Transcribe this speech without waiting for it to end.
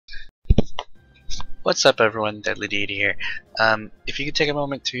What's up everyone, Deadly Deity here. If you could take a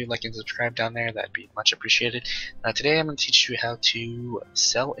moment to like and subscribe down there, that'd be much appreciated. Today I'm going to teach you how to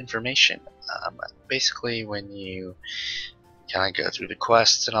sell information. Basically when you kind of go through the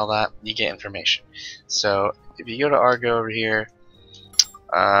quests and all that, you get information. So if you go to Argo over here,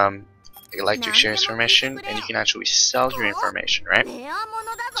 you like to exchange information and you can actually sell your information, right?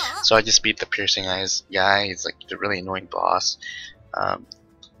 So I just beat the piercing eyes guy. He's like the really annoying boss.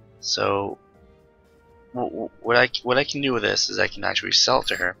 So what I can do with this is I can actually sell it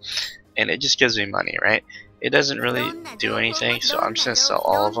to her, and it just gives me money, right? It doesn't really do anything, so I'm just gonna sell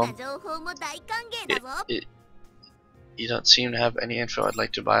all of them. You don't seem to have any info I'd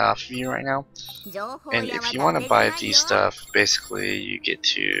like to buy off of you right now. And if you want to buy these stuff, basically you get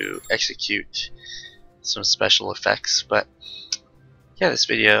to execute some special effects. But yeah, this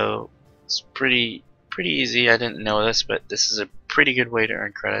video is pretty easy. I didn't know this, but this is a pretty good way to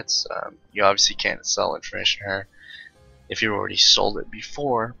earn credits. You obviously can't sell information to her if you've already sold it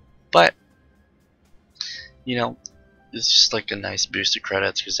before, but you know, it's just like a nice boost of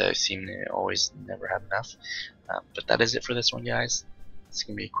credits because I seem to always never have enough. But that is it for this one, guys. It's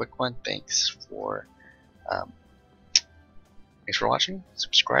gonna be a quick one. Thanks for watching.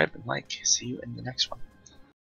 Subscribe and like. See you in the next one.